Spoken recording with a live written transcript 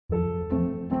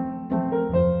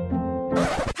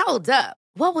Hold up.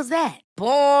 What was that?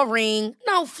 Boring.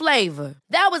 No flavor.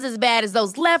 That was as bad as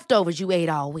those leftovers you ate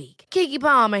all week. Keke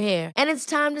Palmer here, and it's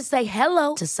time to say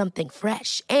hello to something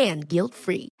fresh and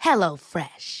guilt-free. Hello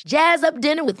Fresh. Jazz up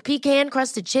dinner with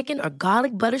pecan-crusted chicken or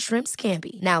garlic butter shrimp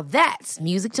scampi. Now that's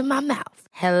music to my mouth.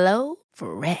 Hello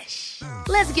Fresh.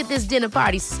 Let's get this dinner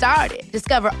party started.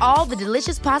 Discover all the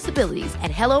delicious possibilities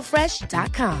at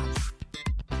hellofresh.com.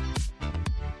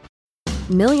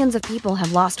 Millions of people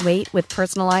have lost weight with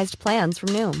personalized plans from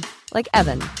Noom. Like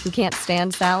Evan, who can't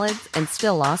stand salads and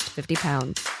still lost 50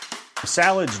 pounds.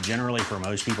 Salads generally for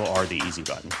most people are the easy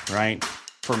button, right?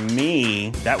 For me,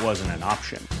 that wasn't an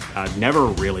option. I never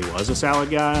really was a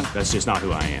salad guy. That's just not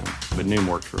who I am. But Noom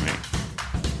worked for me.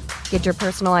 Get your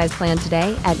personalized plan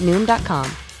today at Noom.com.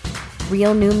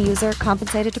 Real Noom user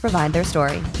compensated to provide their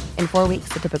story. In 4 weeks,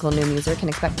 the typical Noom user can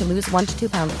expect to lose 1 to 2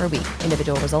 pounds per week.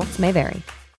 Individual results may vary.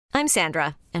 I'm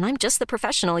Sandra, and I'm just the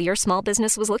professional your small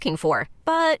business was looking for.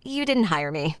 But you didn't hire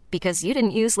me because you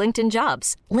didn't use LinkedIn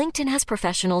Jobs. LinkedIn has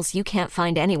professionals you can't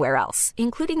find anywhere else,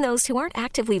 including those who aren't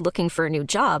actively looking for a new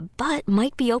job, but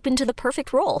might be open to the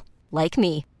perfect role, like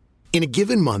me. In a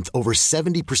given month, over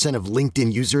 70% of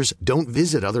LinkedIn users don't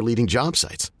visit other leading job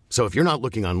sites. So if you're not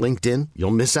looking on LinkedIn,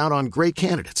 you'll miss out on great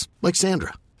candidates like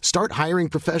Sandra. Start hiring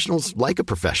professionals like a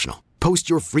professional. Post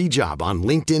your free job on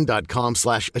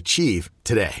linkedin.com/achieve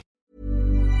today.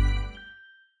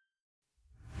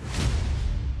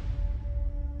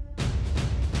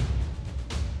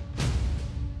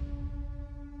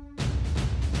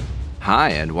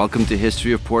 Hi, and welcome to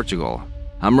History of Portugal.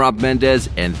 I'm Rob Mendez,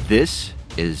 and this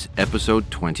is episode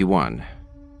 21,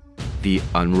 The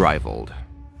Unrivaled.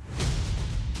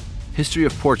 History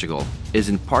of Portugal is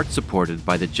in part supported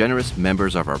by the generous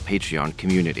members of our Patreon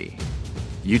community.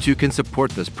 You too can support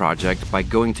this project by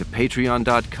going to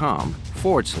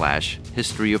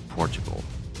patreon.com/History of Portugal.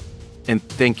 And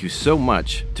thank you so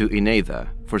much to Ineda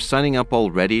for signing up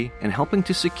already and helping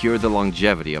to secure the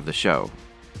longevity of the show.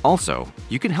 Also,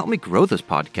 you can help me grow this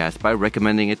podcast by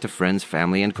recommending it to friends,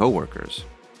 family, and coworkers.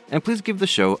 And please give the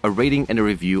show a rating and a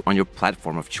review on your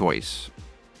platform of choice.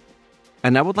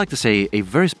 And I would like to say a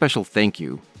very special thank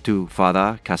you to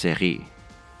Farah Kaseri,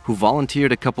 who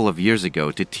volunteered a couple of years ago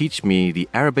to teach me the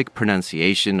Arabic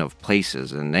pronunciation of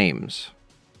places and names.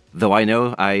 Though I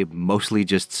know I mostly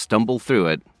just stumble through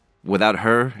it, without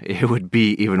her, it would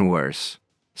be even worse.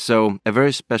 So, a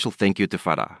very special thank you to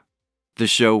Farah. The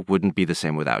show wouldn't be the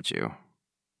same without you.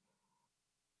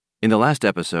 In the last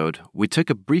episode, we took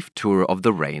a brief tour of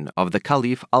the reign of the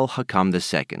Caliph Al-Hakam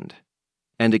II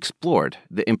and explored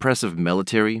the impressive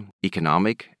military,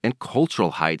 economic, and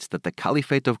cultural heights that the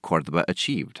Caliphate of Córdoba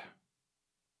achieved.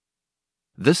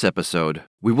 This episode,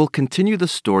 we will continue the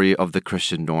story of the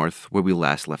Christian North where we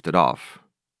last left it off,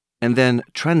 and then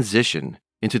transition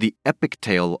into the epic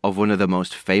tale of one of the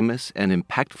most famous and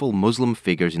impactful Muslim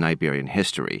figures in Iberian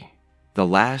history, the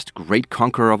last great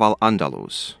conqueror of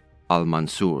Al-Andalus,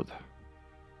 Al-Mansur.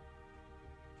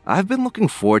 I've been looking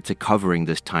forward to covering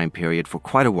this time period for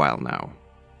quite a while now,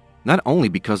 not only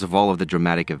because of all of the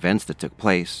dramatic events that took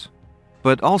place,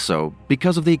 but also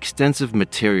because of the extensive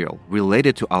material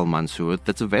related to Al-Mansur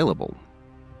that's available.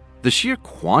 The sheer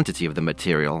quantity of the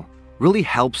material really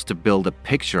helps to build a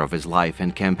picture of his life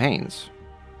and campaigns.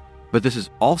 But this is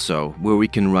also where we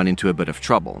can run into a bit of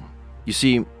trouble. You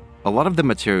see, a lot of the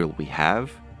material we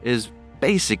have is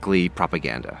basically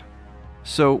propaganda.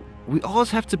 So we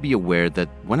always have to be aware that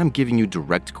when I'm giving you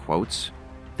direct quotes,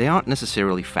 they aren't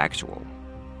necessarily factual,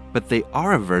 but they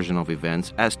are a version of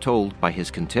events as told by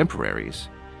his contemporaries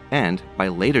and by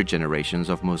later generations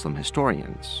of Muslim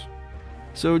historians.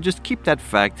 So just keep that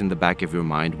fact in the back of your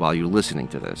mind while you're listening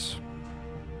to this.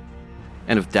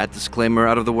 And with that disclaimer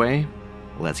out of the way,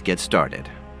 let's get started.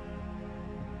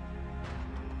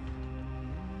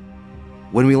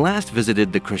 When we last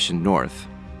visited the Christian North,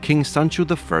 King Sancho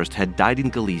I had died in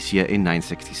Galicia in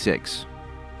 966.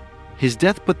 His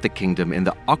death put the kingdom in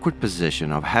the awkward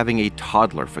position of having a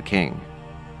toddler for king,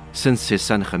 since his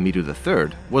son Ramiro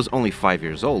III was only 5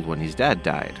 years old when his dad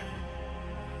died.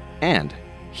 And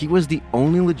he was the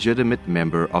only legitimate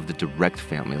member of the direct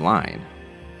family line.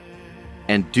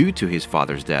 And due to his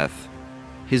father's death,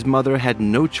 his mother had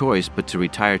no choice but to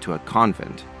retire to a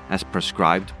convent as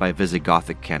prescribed by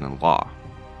Visigothic canon law.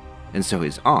 And so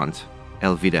his aunt,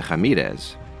 Elvira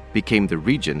Ramirez, became the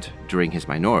regent during his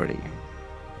minority.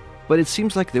 But it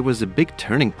seems like there was a big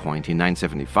turning point in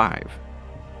 975,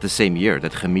 the same year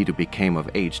that Ramiro became of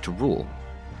age to rule.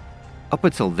 Up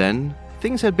until then,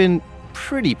 things had been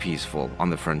pretty peaceful on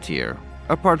the frontier,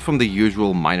 apart from the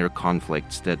usual minor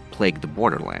conflicts that plagued the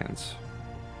borderlands.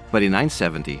 But in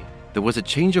 970, there was a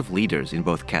change of leaders in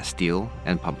both Castile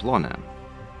and Pamplona.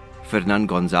 Fernan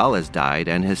Gonzalez died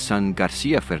and his son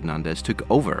Garcia Fernandez took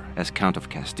over as Count of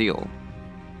Castile.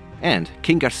 And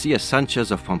King Garcia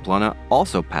Sanchez of Pamplona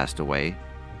also passed away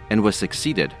and was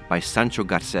succeeded by Sancho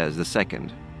Garces II,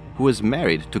 who was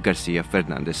married to Garcia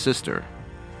Fernandez's sister,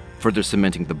 further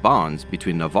cementing the bonds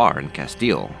between Navarre and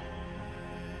Castile.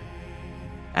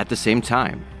 At the same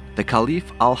time, the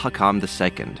Caliph Al-Hakam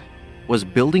II was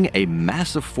building a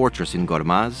massive fortress in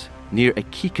Gormaz near a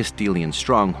key Castilian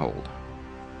stronghold,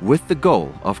 with the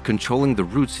goal of controlling the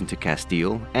routes into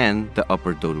Castile and the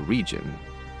Upper Douro region.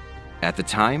 At the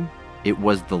time, it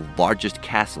was the largest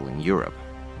castle in Europe.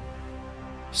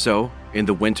 So, in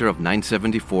the winter of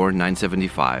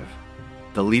 974-975,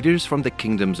 the leaders from the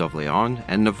kingdoms of Leon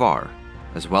and Navarre,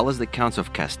 as well as the counts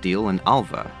of Castile and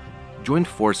Alva, joined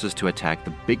forces to attack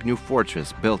the big new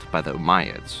fortress built by the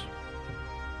Umayyads.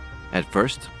 At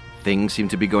first, things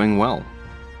seemed to be going well.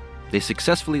 They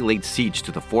successfully laid siege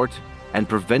to the fort and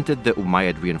prevented the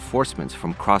Umayyad reinforcements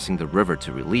from crossing the river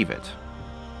to relieve it.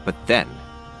 But then,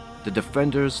 the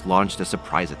defenders launched a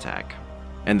surprise attack,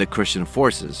 and the Christian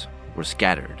forces were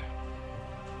scattered.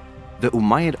 The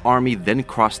Umayyad army then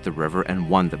crossed the river and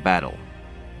won the battle.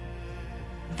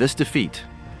 This defeat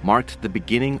marked the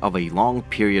beginning of a long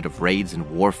period of raids and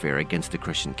warfare against the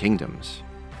Christian kingdoms,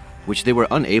 which they were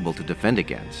unable to defend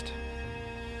against.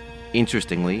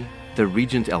 Interestingly, the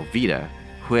regent Elvira,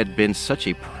 who had been such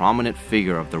a prominent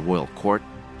figure of the royal court,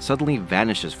 suddenly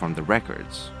vanishes from the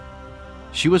records.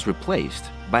 She was replaced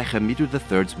by Ramiro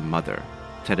III's mother,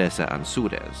 Teresa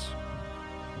Ansúrez,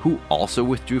 who also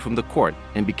withdrew from the court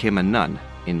and became a nun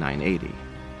in 980.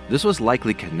 This was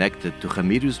likely connected to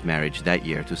Ramiro's marriage that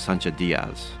year to Sancha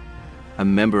Diaz, a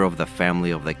member of the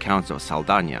family of the Counts of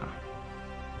Saldana.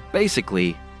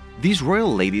 Basically, these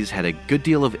royal ladies had a good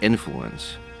deal of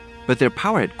influence, but their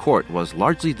power at court was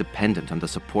largely dependent on the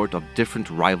support of different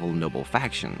rival noble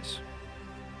factions.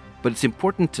 But it's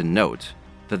important to note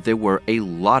that there were a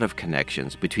lot of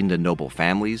connections between the noble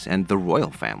families and the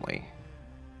royal family.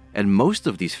 And most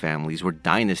of these families were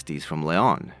dynasties from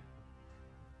Leon.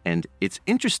 And it's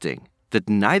interesting that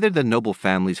neither the noble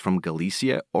families from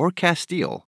Galicia or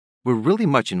Castile were really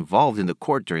much involved in the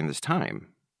court during this time.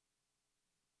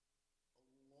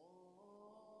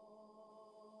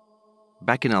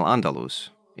 Back in Al-Andalus,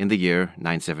 in the year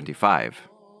 975,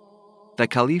 the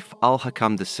Caliph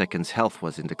Al-Hakam II's health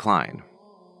was in decline.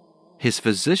 His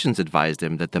physicians advised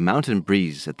him that the mountain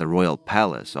breeze at the royal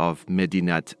palace of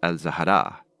Medinat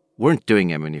al-Zahra weren't doing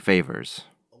him any favors.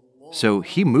 So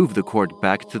he moved the court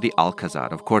back to the Alcazar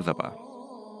of Córdoba.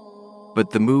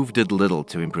 But the move did little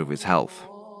to improve his health.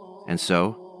 And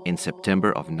so, in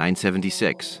September of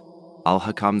 976,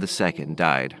 Al-Hakam II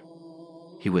died.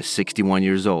 He was 61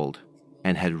 years old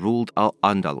and had ruled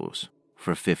Al-Andalus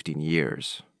for 15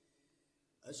 years.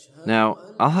 Now,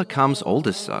 Al-Hakam's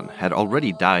oldest son had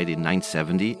already died in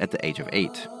 970 at the age of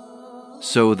 8.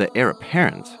 So the heir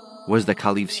apparent was the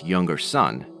Caliph's younger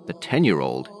son, the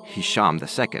 10-year-old Hisham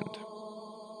II.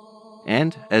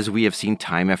 And, as we have seen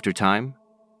time after time,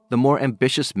 the more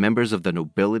ambitious members of the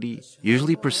nobility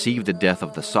usually perceive the death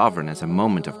of the sovereign as a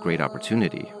moment of great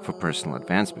opportunity for personal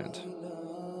advancement.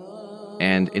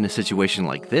 And in a situation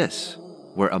like this,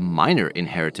 where a minor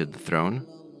inherited the throne,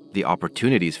 the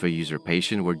opportunities for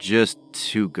usurpation were just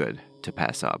too good to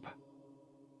pass up.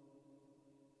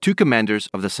 Two commanders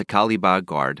of the Sakaliba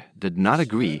Guard did not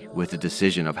agree with the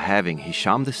decision of having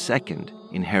Hisham II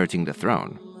inheriting the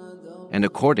throne, and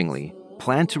accordingly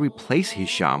planned to replace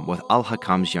Hisham with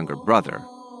Al-Hakam's younger brother,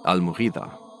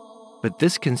 Al-Mughida. But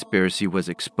this conspiracy was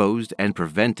exposed and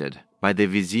prevented by the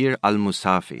Vizier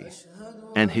Al-Musafi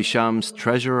and Hisham's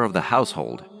treasurer of the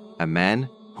household, a man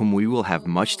whom we will have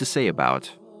much to say about,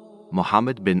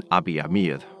 Muhammad bin Abi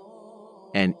Amir.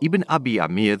 And Ibn Abi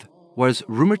Amir was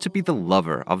rumored to be the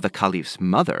lover of the Caliph's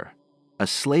mother, a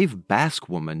slave Basque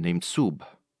woman named Sub,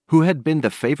 who had been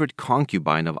the favorite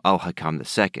concubine of Al-Hakam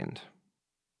II.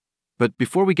 But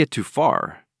before we get too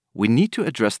far, we need to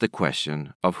address the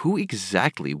question of who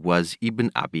exactly was Ibn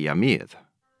Abi Amir.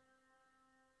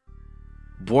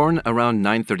 Born around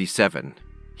 937,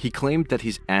 he claimed that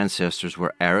his ancestors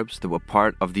were Arabs that were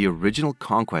part of the original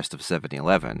conquest of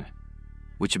 711,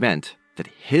 which meant that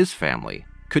his family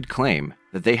could claim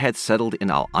that they had settled in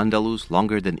Al-Andalus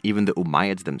longer than even the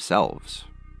Umayyads themselves.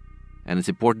 And it's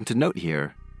important to note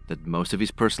here that most of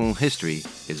his personal history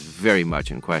is very much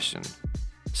in question,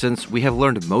 since we have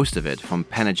learned most of it from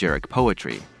panegyric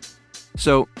poetry.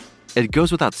 So, it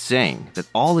goes without saying that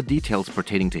all the details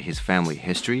pertaining to his family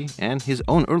history and his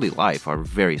own early life are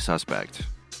very suspect.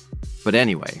 But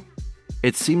anyway,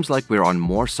 it seems like we're on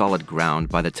more solid ground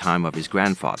by the time of his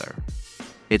grandfather.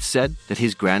 It's said that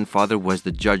his grandfather was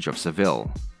the judge of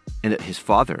Seville, and that his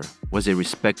father was a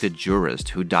respected jurist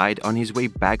who died on his way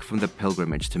back from the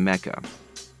pilgrimage to Mecca.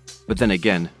 But then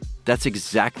again, that's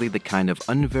exactly the kind of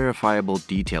unverifiable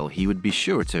detail he would be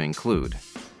sure to include,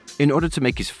 in order to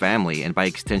make his family and by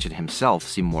extension himself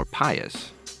seem more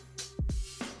pious.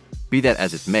 Be that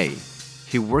as it may,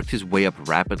 he worked his way up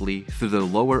rapidly through the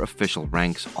lower official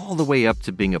ranks all the way up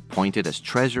to being appointed as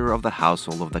treasurer of the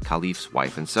household of the caliph's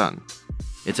wife and son.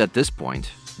 It's at this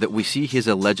point that we see his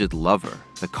alleged lover,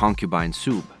 the concubine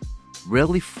Sub,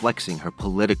 rarely flexing her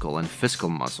political and fiscal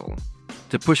muscle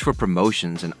to push for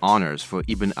promotions and honors for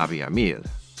Ibn Abi Amir.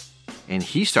 And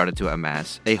he started to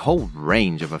amass a whole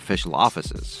range of official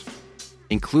offices,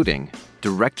 including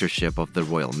directorship of the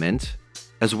Royal Mint,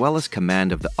 as well as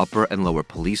command of the upper and lower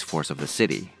police force of the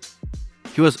city.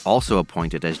 He was also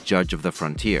appointed as judge of the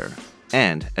frontier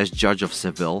and as judge of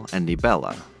Seville and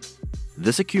Nibela.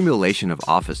 This accumulation of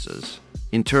offices,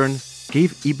 in turn,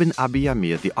 gave Ibn Abi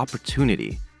Amir the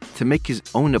opportunity to make his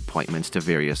own appointments to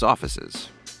various offices,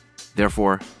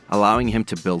 therefore allowing him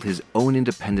to build his own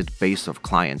independent base of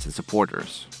clients and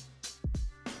supporters.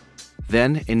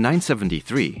 Then, in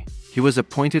 973, he was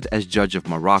appointed as judge of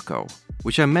Morocco,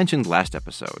 which I mentioned last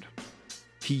episode.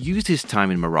 He used his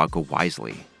time in Morocco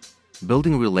wisely,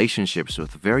 building relationships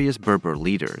with various Berber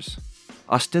leaders,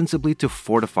 ostensibly to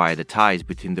fortify the ties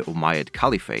between the Umayyad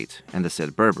Caliphate and the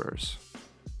said Berbers.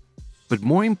 But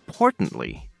more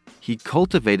importantly, he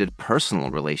cultivated personal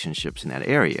relationships in that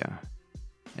area,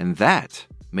 and that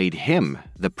made him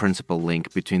the principal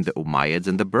link between the Umayyads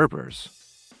and the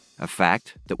Berbers, a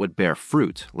fact that would bear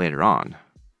fruit later on.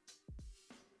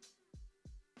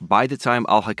 By the time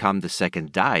Al-Hakam II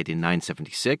died in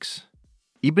 976,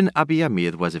 Ibn Abi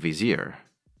Amir was a vizier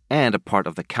and a part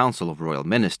of the Council of Royal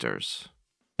Ministers,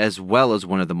 as well as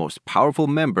one of the most powerful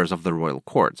members of the royal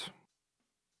court.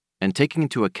 And taking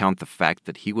into account the fact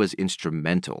that he was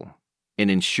instrumental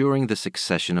in ensuring the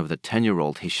succession of the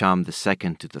 10-year-old Hisham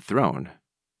II to the throne,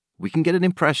 we can get an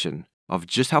impression of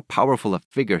just how powerful a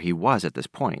figure he was at this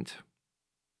point.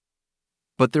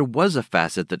 But there was a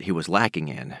facet that he was lacking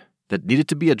in that needed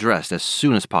to be addressed as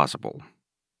soon as possible,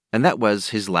 and that was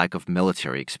his lack of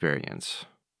military experience.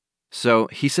 So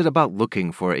he set about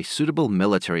looking for a suitable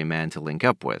military man to link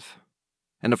up with.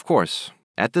 And of course,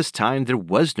 at this time there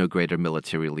was no greater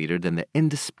military leader than the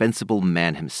indispensable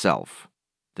man himself,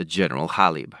 the General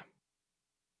Ghalib.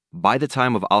 By the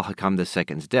time of Al-Hakam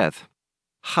II's death,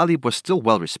 Ghalib was still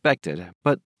well respected,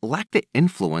 but lacked the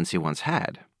influence he once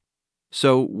had.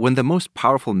 So when the most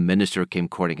powerful minister came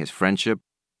courting his friendship,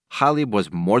 Ghalib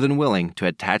was more than willing to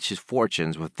attach his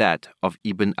fortunes with that of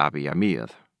Ibn Abi Amir.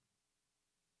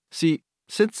 See,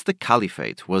 since the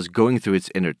caliphate was going through its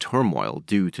inner turmoil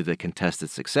due to the contested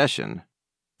succession,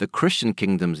 the Christian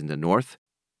kingdoms in the north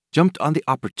jumped on the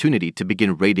opportunity to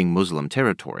begin raiding Muslim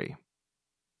territory.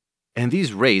 And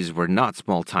these raids were not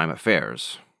small-time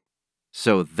affairs.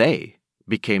 So they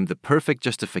became the perfect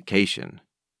justification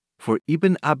for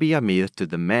Ibn Abi Amir to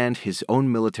demand his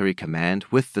own military command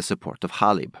with the support of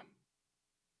Ghalib.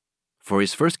 For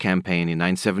his first campaign in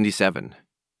 977,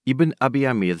 Ibn Abi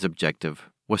Amir's objective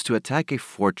was to attack a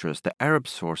fortress the Arab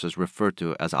sources refer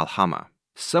to as Al-Hama,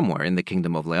 somewhere in the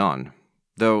Kingdom of Leon,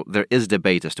 though there is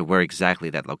debate as to where exactly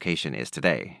that location is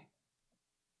today.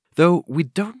 Though we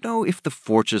don't know if the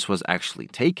fortress was actually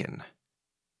taken,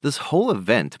 this whole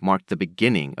event marked the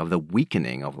beginning of the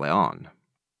weakening of Leon.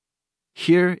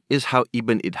 Here is how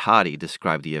Ibn Idhari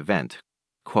described the event,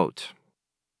 quote,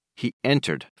 "He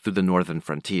entered through the northern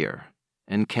frontier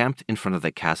and camped in front of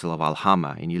the castle of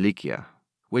Al-Hama in Ilikia,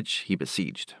 which he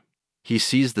besieged. He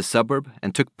seized the suburb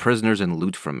and took prisoners and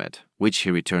loot from it, which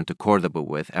he returned to Cordoba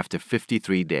with after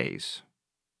 53 days.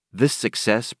 This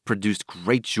success produced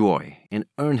great joy and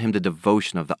earned him the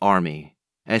devotion of the army,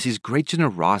 as his great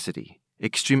generosity,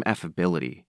 extreme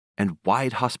affability, and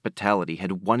wide hospitality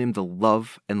had won him the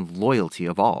love and loyalty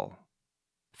of all.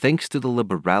 Thanks to the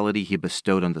liberality he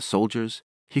bestowed on the soldiers,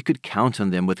 he could count on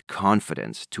them with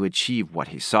confidence to achieve what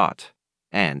he sought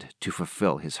and to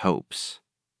fulfill his hopes."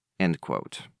 End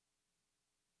quote.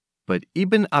 But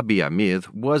Ibn Abi Amir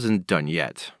wasn't done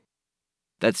yet.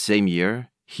 That same year,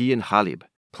 he and Ghalib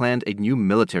planned a new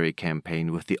military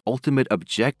campaign with the ultimate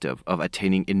objective of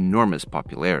attaining enormous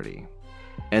popularity,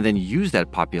 and then used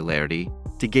that popularity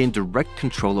to gain direct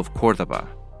control of Cordoba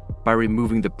by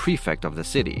removing the prefect of the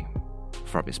city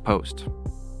from his post.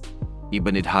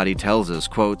 Ibn Idhari tells us,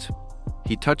 quote,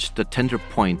 "He touched the tender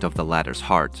point of the latter's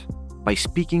heart by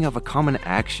speaking of a common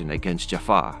action against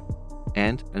Jaffa,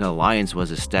 and an alliance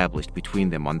was established between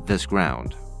them on this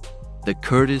ground. The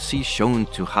courtesy shown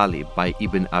to Ghalib by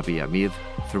Ibn Abi Amir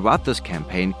throughout this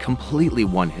campaign completely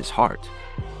won his heart,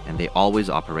 and they always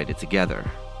operated together."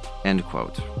 End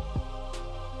quote.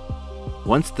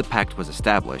 Once the pact was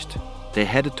established, they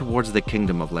headed towards the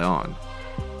Kingdom of Leon.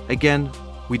 Again,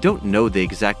 we don't know the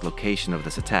exact location of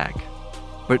this attack,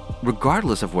 but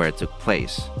regardless of where it took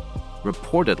place,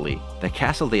 reportedly, the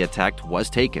castle they attacked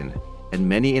was taken, and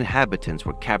many inhabitants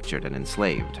were captured and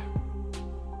enslaved.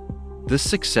 This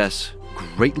success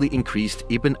greatly increased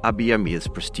Ibn Abi Amir's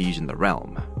prestige in the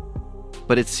realm.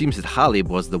 But it seems that Ghalib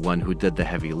was the one who did the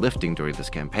heavy lifting during this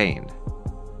campaign.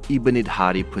 Ibn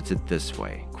Idhari puts it this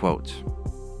way, quote,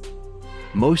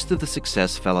 "Most of the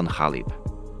success fell on Ghalib,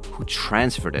 who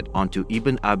transferred it onto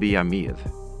Ibn Abi Amir,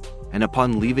 and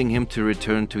upon leaving him to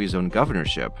return to his own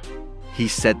governorship, he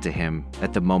said to him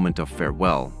at the moment of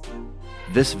farewell,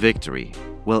 'This victory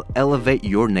will elevate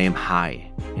your name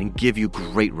high and give you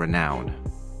great renown.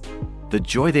 The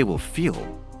joy they will feel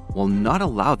will not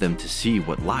allow them to see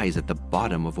what lies at the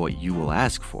bottom of what you will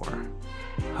ask for.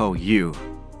 Oh, you,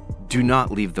 do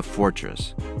not leave the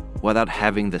fortress without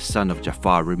having the son of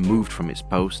Jafar removed from his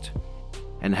post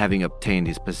and having obtained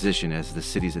his position as the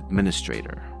city's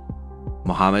administrator.'"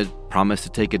 Muhammad promised to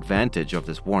take advantage of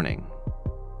this warning.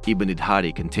 Ibn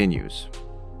Idhari continues,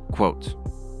 quote,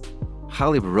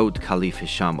 "Ghalib wrote Caliph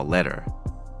Hisham a letter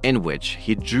in which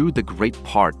he drew the great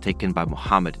part taken by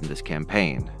Muhammad in this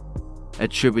campaign,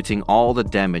 attributing all the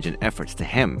damage and efforts to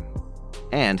him,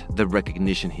 and the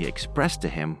recognition he expressed to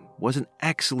him was an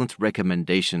excellent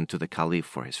recommendation to the Caliph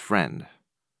for his friend."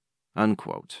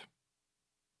 Unquote.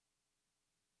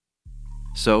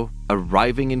 So,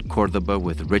 arriving in Cordoba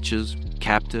with riches,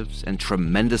 captives, and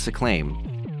tremendous acclaim,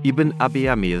 Ibn Abi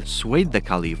Amir swayed the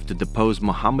Caliph to depose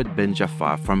Muhammad bin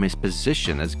Jafar from his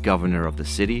position as governor of the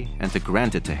city and to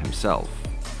grant it to himself.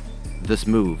 This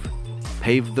move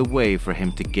paved the way for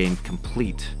him to gain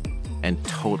complete and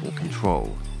total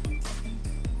control.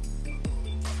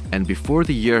 And before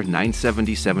the year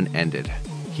 977 ended,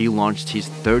 he launched his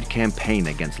third campaign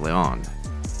against Leon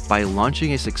by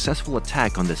launching a successful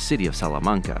attack on the city of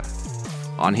Salamanca.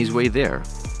 On his way there,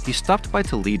 he stopped by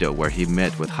Toledo where he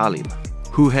met with Ghalib,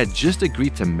 who had just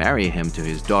agreed to marry him to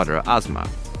his daughter Asma,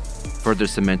 further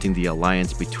cementing the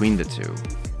alliance between the two.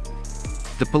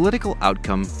 The political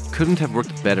outcome couldn't have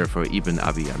worked better for Ibn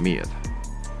Abi Amir.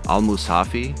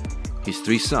 Al-Musafi, his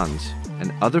 3 sons,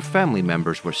 and other family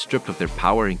members were stripped of their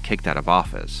power and kicked out of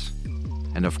office,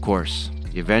 and of course,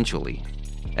 eventually,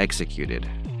 executed.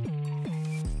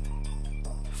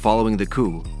 Following the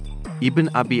coup, Ibn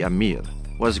Abi Amir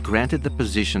was granted the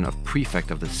position of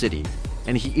prefect of the city,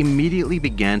 and he immediately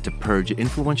began to purge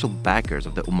influential backers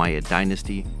of the Umayyad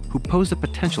dynasty who posed a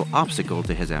potential obstacle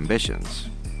to his ambitions.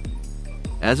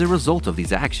 As a result of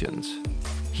these actions,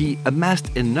 he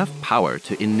amassed enough power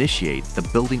to initiate the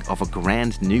building of a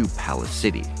grand new palace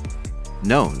city,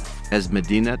 known as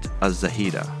Medinat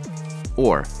az-Zahida,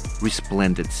 or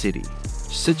Resplendent City,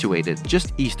 situated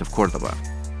just east of Cordoba.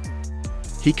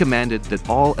 He commanded that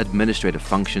all administrative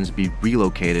functions be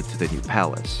relocated to the new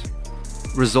palace,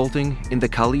 resulting in the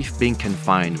Caliph being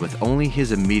confined with only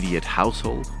his immediate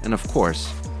household and, of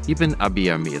course, Ibn Abi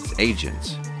Amir's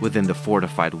agents within the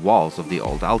fortified walls of the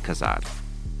old Alcazar.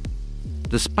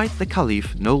 Despite the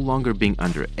Caliph no longer being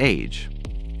underage,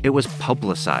 it was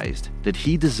publicized that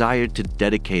he desired to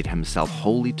dedicate himself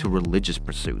wholly to religious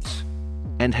pursuits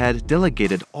and had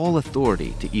delegated all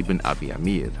authority to Ibn Abi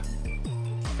Amir.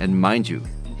 And mind you,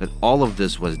 that all of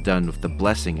this was done with the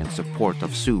blessing and support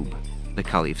of Sub, the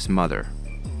Caliph's mother.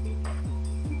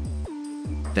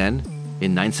 Then,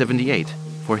 in 978,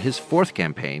 for his 4th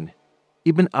campaign,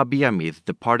 Ibn Abi Amir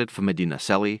departed from Medina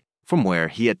Celi, from where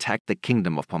he attacked the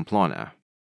kingdom of Pamplona.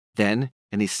 Then,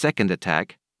 in his 2nd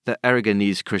attack, the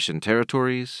Aragonese Christian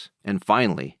territories, and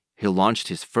finally, he launched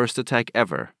his first attack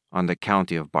ever on the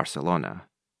county of Barcelona,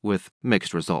 with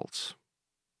mixed results.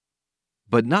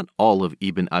 But not all of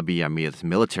Ibn Abi Amir's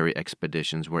military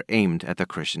expeditions were aimed at the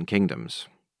Christian kingdoms.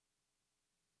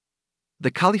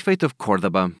 The Caliphate of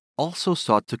Cordoba also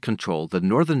sought to control the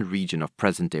northern region of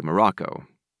present-day Morocco,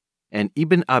 and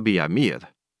Ibn Abi Amir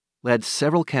led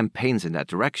several campaigns in that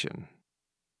direction.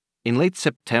 In late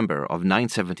September of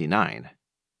 979,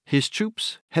 his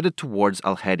troops headed towards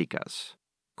Algeciras,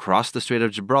 crossed the Strait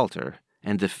of Gibraltar,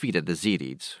 and defeated the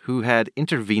Zirids, who had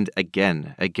intervened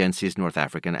again against his North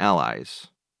African allies.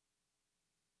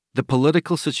 The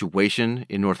political situation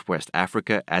in Northwest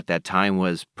Africa at that time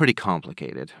was pretty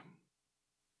complicated.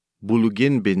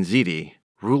 Bulugin bin Zidi,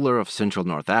 ruler of Central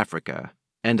North Africa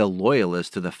and a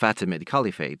loyalist to the Fatimid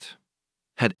Caliphate,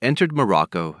 had entered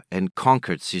Morocco and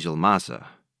conquered Sijil Massa,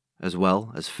 as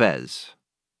well as Fez.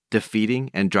 defeating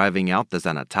and driving out the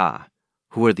Zanata,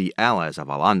 who were the allies of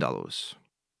Al-Andalus.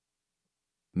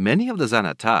 Many of the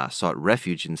Zanata sought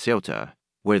refuge in Ceuta,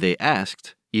 where they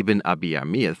asked Ibn Abi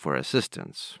Amir for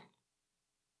assistance.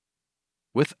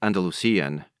 With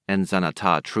Andalusian and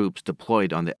Zanata troops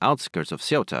deployed on the outskirts of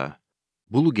Ceuta,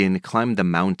 Buluggin climbed the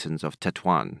mountains of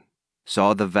Tetuan,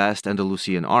 saw the vast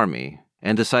Andalusian army,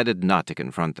 and decided not to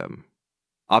confront them,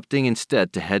 opting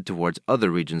instead to head towards other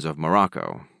regions of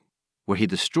Morocco, where he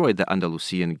destroyed the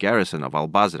Andalusian garrison of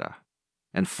Al-Basra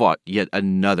and fought yet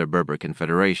another Berber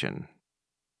confederation.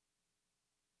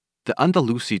 The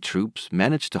Andalusi troops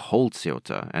managed to hold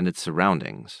Ceuta and its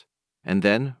surroundings, and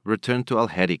then returned to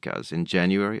Algeciras in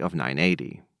January of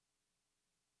 980.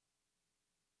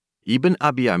 Ibn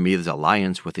Abi Amir's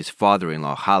alliance with his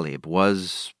father-in-law Ghalib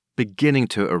was beginning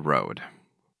to erode,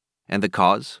 and the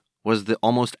cause was the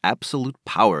almost absolute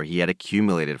power he had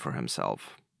accumulated for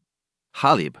himself.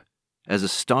 Ghalib, as a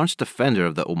staunch defender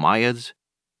of the Umayyads,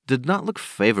 did not look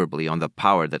favorably on the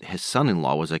power that his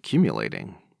son-in-law was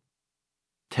accumulating.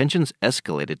 Tensions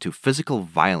escalated to physical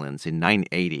violence in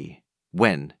 980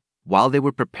 when, while they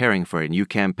were preparing for a new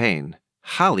campaign,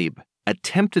 Ghalib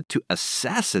attempted to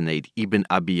assassinate Ibn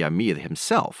Abi Amir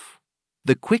himself.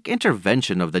 The quick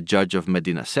intervention of the judge of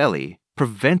Medinaceli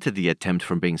prevented the attempt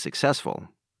from being successful,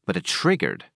 but it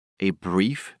triggered a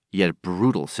brief yet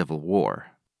brutal civil war.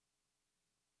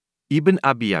 Ibn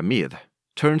Abi Amir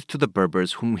turned to the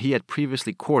Berbers whom he had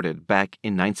previously courted back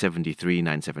in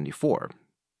 973-974.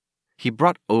 He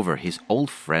brought over his old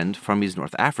friend from his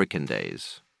North African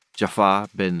days, Jafar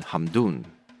bin Hamdun,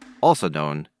 also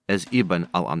known as Ibn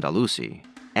al-Andalusi,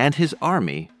 and his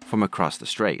army from across the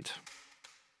strait.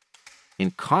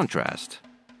 In contrast,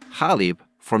 Ghalib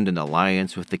formed an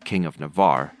alliance with the King of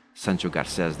Navarre, Sancho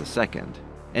Garces II,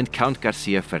 and Count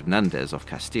Garcia Fernandez of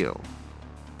Castile.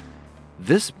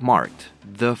 This marked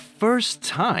the first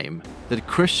time that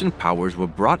Christian powers were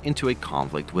brought into a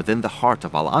conflict within the heart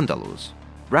of Al-Andalus,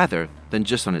 rather than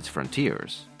just on its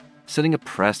frontiers, setting a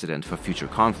precedent for future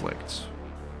conflicts.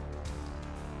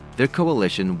 Their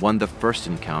coalition won the first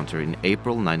encounter in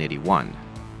April 981,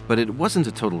 but it wasn't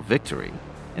a total victory,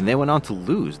 and they went on to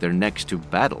lose their next two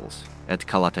battles at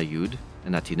Calatayud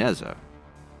and Atineza.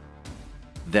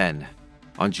 Then,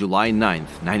 on July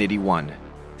 9th, 981,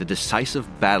 the decisive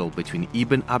battle between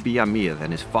Ibn Abi Amir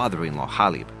and his father-in-law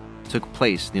Ghalib took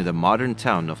place near the modern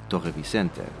town of Torre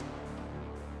Vicente.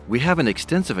 We have an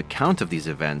extensive account of these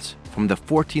events from the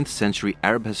 14th century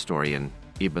Arab historian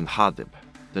Ibn Hadib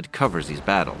that covers these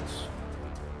battles.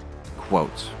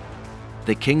 Quote,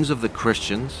 "The kings of the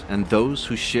Christians and those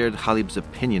who shared Ghalib's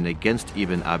opinion against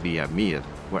Ibn Abi Amir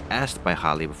were asked by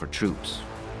Ghalib for troops.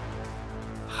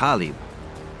 Ghalib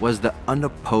was the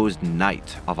unopposed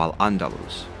knight of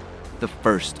Al-Andalus, the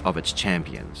first of its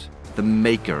champions, the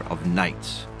maker of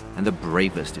knights, and the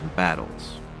bravest in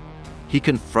battles. He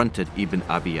confronted Ibn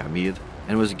Abi Amir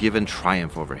and was given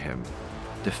triumph over him,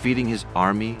 defeating his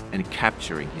army and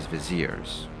capturing his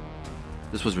viziers.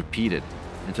 This was repeated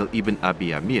until Ibn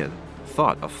Abi Amir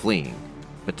thought of fleeing,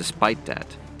 but despite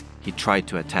that, he tried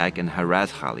to attack and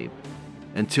harass Ghalib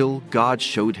until God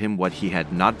showed him what he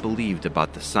had not believed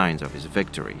about the signs of his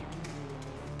victory.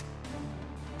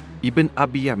 Ibn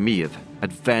Abi Amir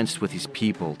advanced with his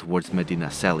people towards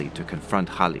Medinaceli to confront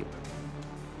Ghalib.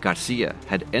 Garcia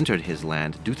had entered his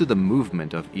land due to the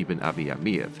movement of Ibn Abi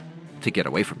Amir to get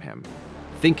away from him,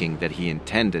 thinking that he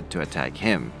intended to attack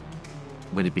him.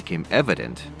 When it became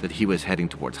evident that he was heading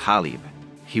towards Ghalib,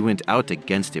 he went out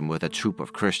against him with a troop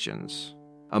of Christians,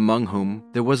 among whom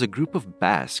there was a group of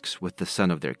Basques with the son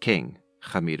of their king,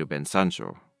 Jamiru ben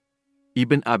Sancho.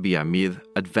 Ibn Abi Amir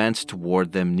advanced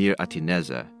toward them near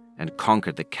Atineza and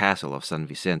conquered the castle of San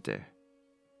Vicente.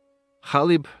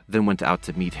 Ghalib then went out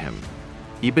to meet him.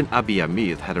 Ibn Abi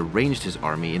Amir had arranged his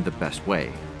army in the best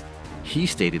way. He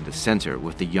stayed in the center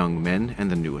with the young men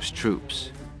and the newest troops.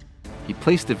 He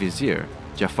placed the vizier,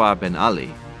 Jafar ben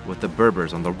Ali, with the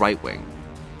Berbers on the right wing,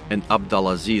 and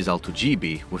Abdulaziz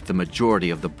al-Tujibi with the majority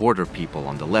of the border people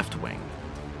on the left wing.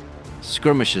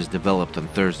 Skirmishes developed on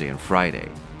Thursday and Friday,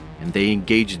 and they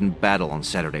engaged in battle on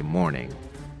Saturday morning,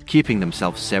 keeping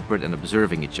themselves separate and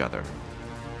observing each other.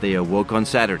 They awoke on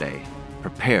Saturday,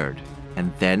 prepared,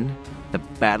 and then the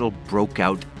battle broke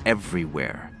out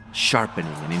everywhere,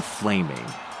 sharpening and inflaming.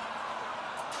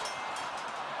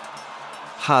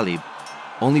 Ghalib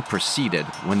only proceeded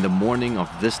when the morning of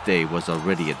this day was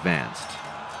already advanced.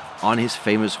 On his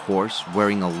famous horse,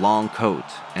 wearing a long coat,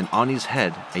 and on his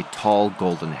head a tall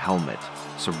golden helmet,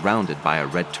 surrounded by a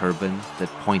red turban that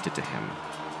pointed to him,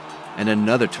 and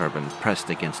another turban pressed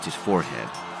against his forehead.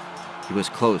 He was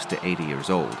close to 80 years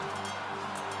old.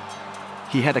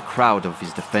 he had a crowd of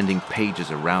his defending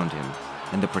pages around him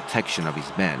and the protection of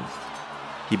his men.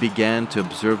 He began to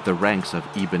observe the ranks of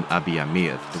Ibn Abi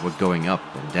Amir that were going up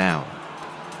and down.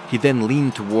 He then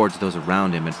leaned towards those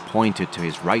around him and pointed to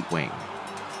his right wing.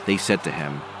 They said to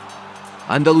him,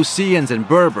 "Andalusians and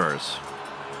Berbers,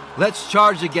 let's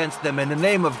charge against them in the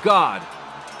name of God."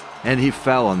 And he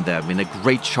fell on them in a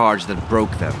great charge that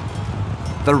broke them.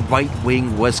 The right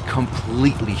wing was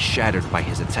completely shattered by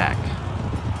his attack.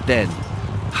 Then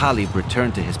Ghalib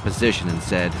returned to his position and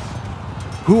said,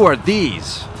 "Who are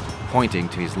these?" pointing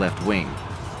to his left wing.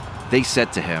 They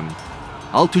said to him,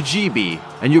 "Al-Tujibi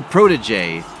and your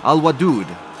protege, Al-Wadud,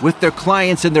 with their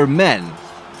clients and their men."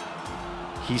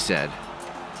 He said,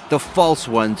 "The false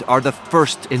ones are the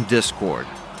first in discord.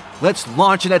 Let's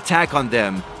launch an attack on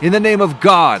them in the name of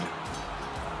God."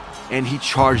 And he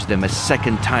charged them a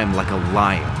second time like a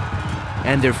lion,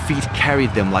 and their feet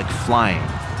carried them like flying,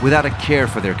 without a care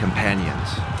for their companions.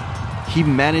 He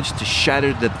managed to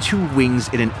shatter the two wings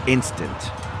in an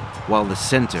instant, while the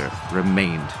center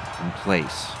remained in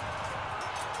place.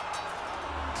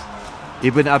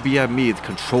 Ibn Abi Amir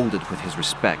controlled it with his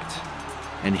respect,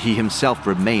 and he himself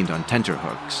remained on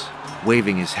tenterhooks,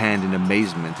 waving his hand in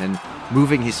amazement and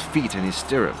moving his feet in his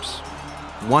stirrups,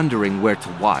 wondering where to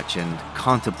watch and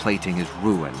contemplating his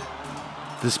ruin.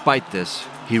 Despite this,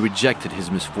 he rejected his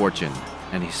misfortune,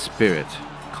 and his spirit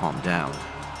calmed down.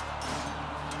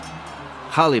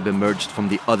 Ghalib emerged from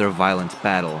the other violent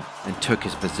battle and took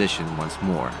his position once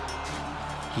more.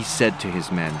 He said to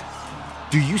his men,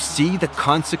 "Do you see the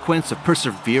consequence of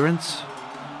perseverance?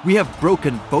 We have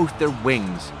broken both their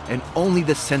wings, and only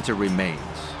the center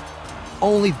remains.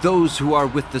 Only those who are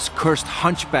with this cursed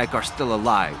hunchback are still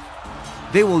alive.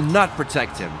 They will not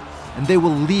protect him, and they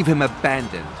will leave him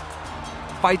abandoned.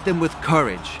 Fight them with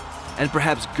courage, and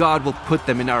perhaps God will put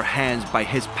them in our hands by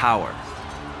his power."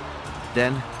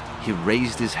 Then he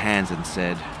raised his hands and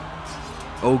said,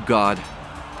 "O God,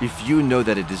 if you know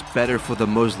that it is better for the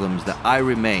Muslims that I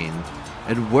remain,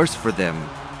 and worse for them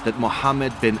that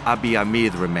Muhammad bin Abi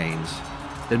Amir remains,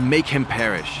 then make him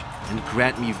perish and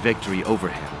grant me victory over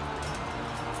him.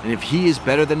 And if he is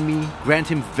better than me, grant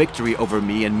him victory over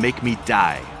me and make me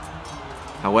die."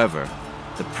 However,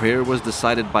 the prayer was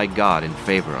decided by God in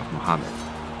favor of Muhammad.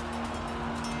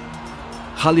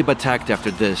 Ghalib attacked after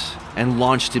this and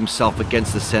launched himself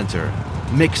against the center,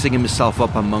 mixing himself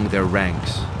up among their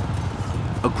ranks.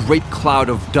 A great cloud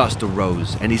of dust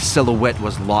arose, and his silhouette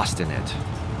was lost in it.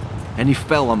 And he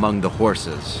fell among the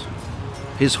horses.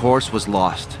 His horse was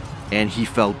lost, and he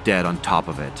fell dead on top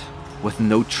of it, with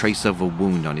no trace of a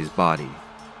wound on his body.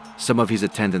 Some of his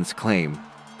attendants claim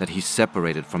that he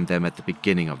separated from them at the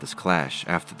beginning of this clash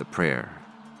after the prayer.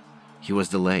 He was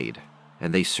delayed,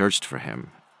 and they searched for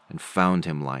him and found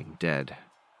him lying dead,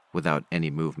 without any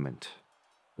movement,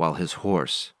 while his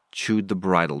horse chewed the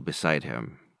bridle beside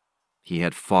him. He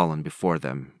had fallen before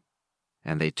them,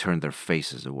 and they turned their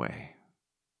faces away.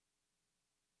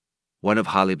 One of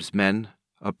Ghalib's men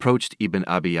approached Ibn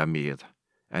Abi Amir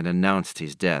and announced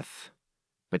his death,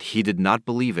 but he did not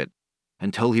believe it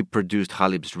until he produced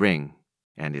Ghalib's ring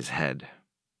and his head.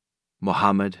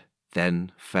 Muhammad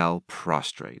then fell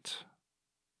prostrate.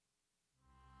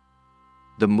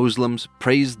 The Muslims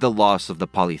praised the loss of the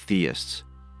polytheists,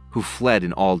 who fled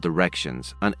in all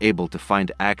directions, unable to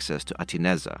find access to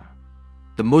Atineza.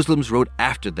 The Muslims rode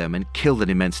after them and killed an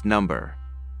immense number,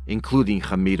 including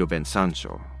Ramiro ben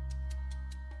Sancho.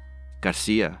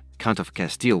 Garcia, Count of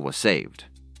Castile, was saved,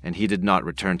 and he did not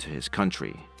return to his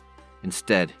country.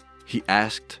 Instead, he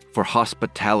asked for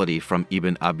hospitality from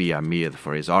Ibn Abi Amir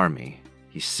for his army,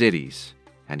 his cities,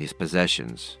 and his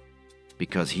possessions,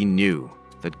 because he knew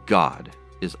that God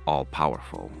is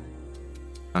all-powerful.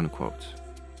 Unquote.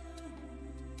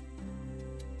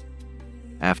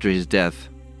 After his death,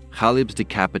 Ghalib's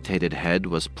decapitated head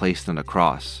was placed on a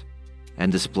cross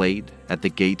and displayed at the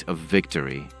Gate of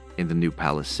Victory in the new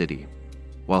palace city,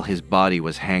 while his body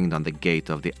was hanged on the gate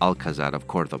of the Alcazar of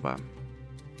Cordoba.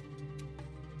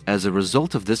 As a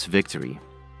result of this victory,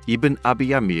 Ibn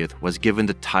Abi Amir was given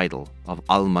the title of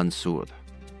Al-Mansur,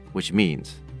 which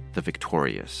means the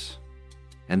victorious.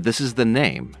 And this is the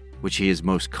name which he is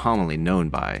most commonly known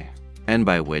by, and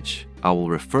by which I will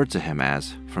refer to him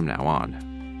as from now on.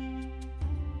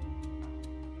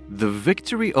 The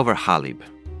victory over Ghalib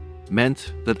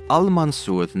meant that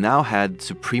Al-Mansur now had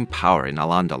supreme power in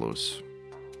Al-Andalus,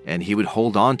 and he would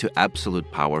hold on to absolute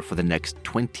power for the next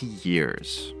 20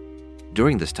 years.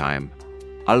 During this time,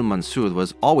 Al-Mansur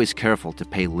was always careful to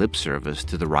pay lip service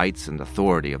to the rights and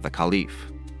authority of the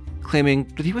Caliph, claiming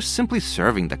that he was simply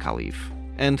serving the Caliph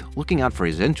and looking out for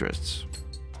his interests.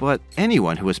 but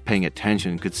anyone who was paying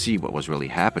attention could see what was really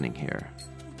happening here.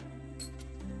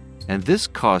 And this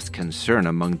caused concern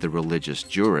among the religious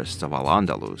jurists of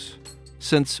Al-Andalus,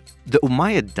 since the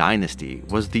Umayyad dynasty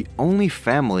was the only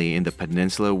family in the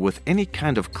peninsula with any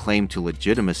kind of claim to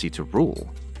legitimacy to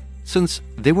rule, since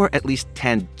they were at least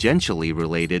tangentially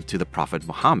related to the Prophet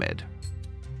Muhammad.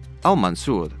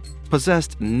 Al-Mansur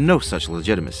possessed no such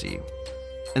legitimacy,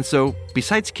 and so,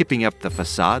 besides keeping up the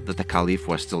facade that the Caliph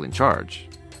was still in charge,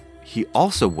 he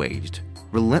also waged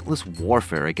relentless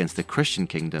warfare against the Christian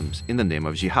kingdoms in the name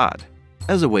of jihad,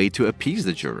 as a way to appease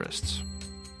the jurists.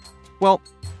 Well,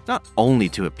 not only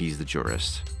to appease the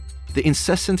jurists, the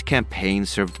incessant campaign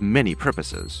served many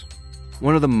purposes,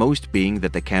 one of the most being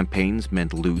that the campaigns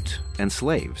meant loot and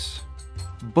slaves,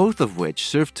 both of which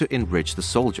served to enrich the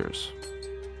soldiers.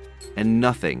 And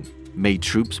nothing made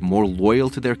troops more loyal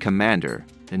to their commander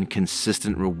than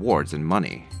consistent rewards and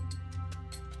money.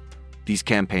 These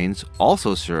campaigns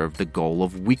also served the goal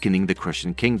of weakening the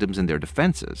Christian kingdoms in their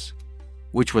defenses,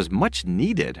 which was much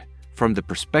needed from the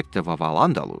perspective of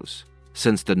Al-Andalus,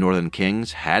 since the northern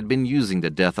kings had been using the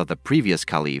death of the previous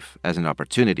caliph as an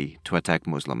opportunity to attack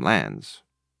Muslim lands.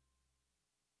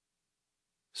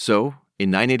 So,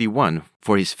 in 981,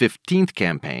 for his 15th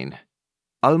campaign,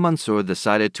 Al-Mansur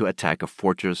decided to attack a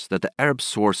fortress that the Arab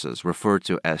sources refer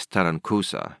to as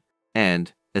Tarankusa,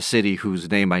 and a city whose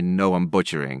name I know I'm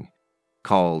butchering,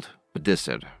 called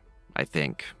Badisr, I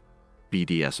think.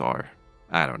 BDSR.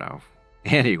 I don't know.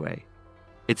 Anyway,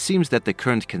 it seems that the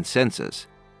current consensus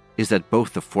is that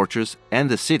both the fortress and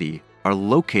the city are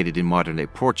located in modern-day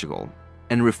Portugal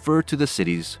and refer to the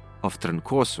cities of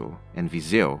Trancoso and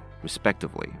Viseu,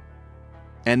 respectively.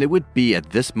 And it would be at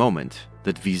this moment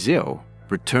that Viseu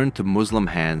returned to Muslim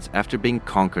hands after being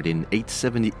conquered in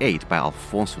 878 by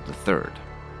Alfonso III.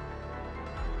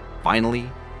 Finally,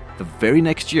 the very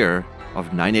next year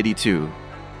of 982,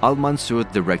 Al-Mansur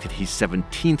directed his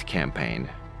 17th campaign,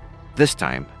 this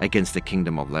time against the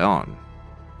Kingdom of Leon.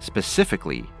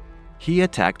 Specifically, he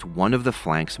attacked one of the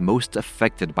flanks most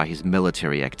affected by his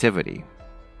military activity.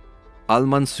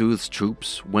 Al-Mansur's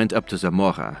troops went up to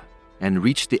Zamora and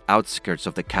reached the outskirts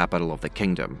of the capital of the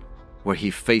kingdom, where he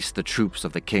faced the troops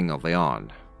of the King of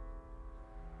Leon.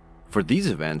 For these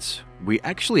events, we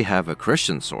actually have a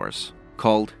Christian source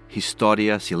called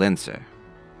Historia Silense.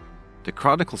 The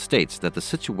chronicle states that the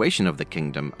situation of the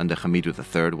kingdom under Hamidu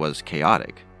III was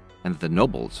chaotic, and that the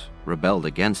nobles rebelled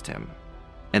against him,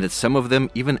 and that some of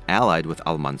them even allied with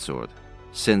Al-Mansur,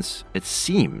 since it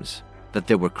seems that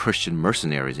there were Christian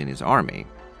mercenaries in his army.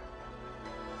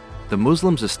 The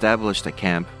Muslims established a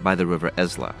camp by the river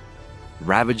Esla,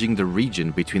 ravaging the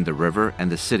region between the river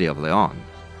and the city of Leon.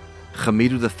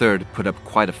 Hamidu III put up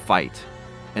quite a fight,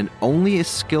 and only a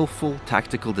skillful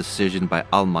tactical decision by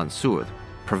Al-Mansur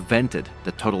prevented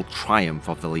the total triumph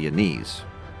of the Leonese.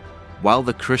 While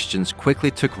the Christians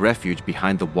quickly took refuge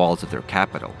behind the walls of their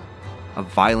capital, a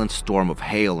violent storm of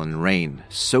hail and rain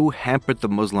so hampered the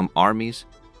Muslim armies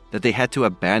that they had to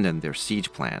abandon their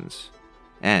siege plans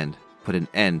and put an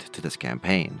end to this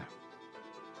campaign.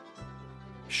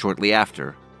 Shortly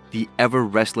after, the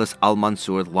ever-restless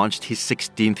Al-Mansur launched his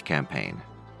 16th campaign,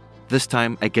 this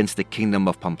time against the Kingdom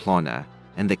of Pamplona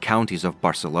and the counties of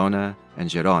Barcelona and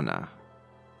Girona,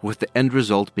 with the end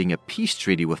result being a peace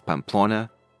treaty with Pamplona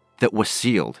that was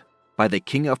sealed by the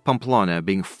King of Pamplona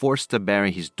being forced to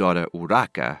marry his daughter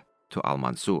Urraca to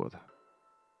Al-Mansur.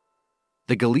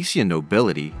 The Galician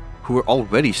nobility, who were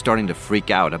already starting to freak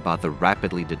out about the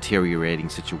rapidly deteriorating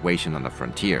situation on the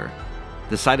frontier,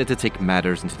 decided to take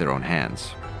matters into their own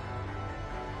hands.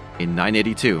 In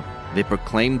 982, they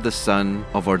proclaimed the son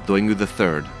of Ordoño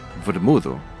III,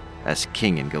 Vermudo, as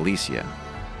king in Galicia.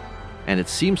 And it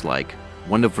seems like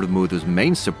one of Vermudo's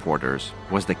main supporters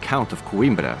was the Count of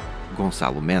Coimbra,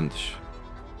 Gonçalo Mendes.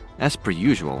 As per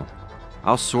usual,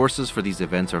 our sources for these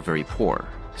events are very poor,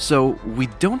 so we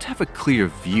don't have a clear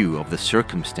view of the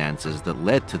circumstances that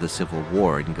led to the civil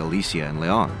war in Galicia and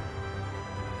Leon.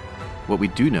 What we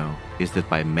do know is that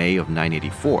by May of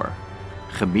 984,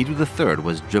 Hamidu III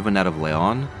was driven out of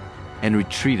Leon and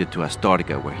retreated to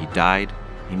Astorga, where he died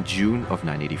in June of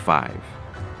 985.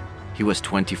 He was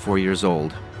 24 years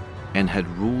old and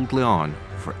had ruled Leon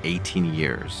for 18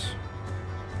 years.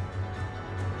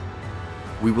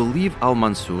 We will leave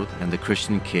Al-Mansur and the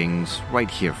Christian kings right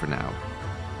here for now.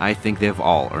 I think they've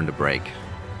all earned a break.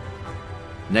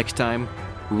 Next time,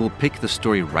 we will pick the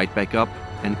story right back up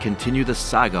and continue the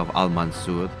saga of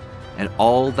Al-Mansur and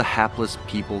all the hapless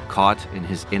people caught in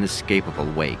his inescapable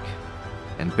wake,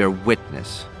 and bear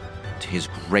witness to his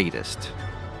greatest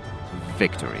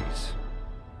victories.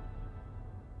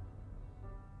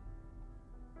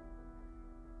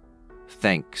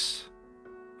 thanks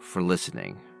for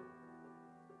listening.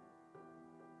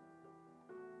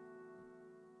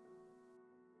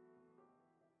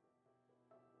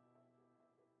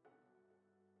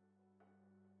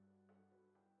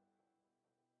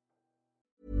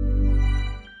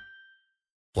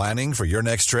 Planning for your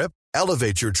next trip?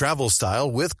 Elevate your travel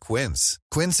style with Quince.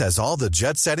 Quince has all the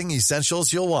jet-setting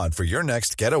essentials you'll want for your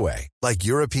next getaway, like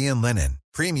European linen,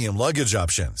 premium luggage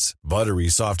options, buttery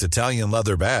soft Italian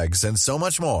leather bags, and so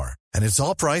much more. And it's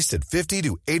all priced at 50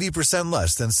 to 80%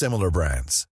 less than similar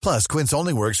brands. Plus, Quince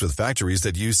only works with factories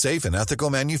that use safe and ethical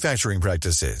manufacturing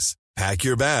practices. Pack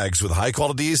your bags with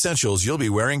high-quality essentials you'll be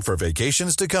wearing for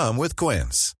vacations to come with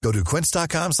Quince. Go to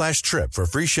quince.com/trip for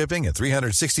free shipping and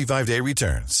 365-day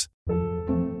returns.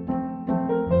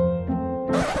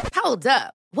 Hold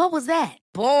up. What was that?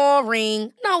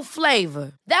 Boring. No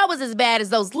flavor. That was as bad as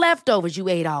those leftovers you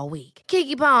ate all week.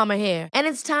 Keke Palmer here, and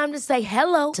it's time to say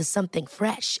hello to something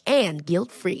fresh and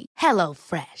guilt-free.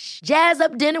 HelloFresh. Jazz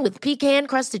up dinner with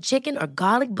pecan-crusted chicken or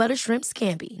garlic butter shrimp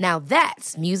scampi. Now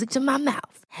that's music to my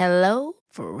mouth.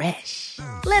 HelloFresh.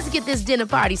 Let's get this dinner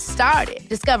party started.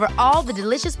 Discover all the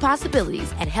delicious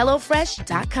possibilities at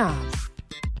HelloFresh.com.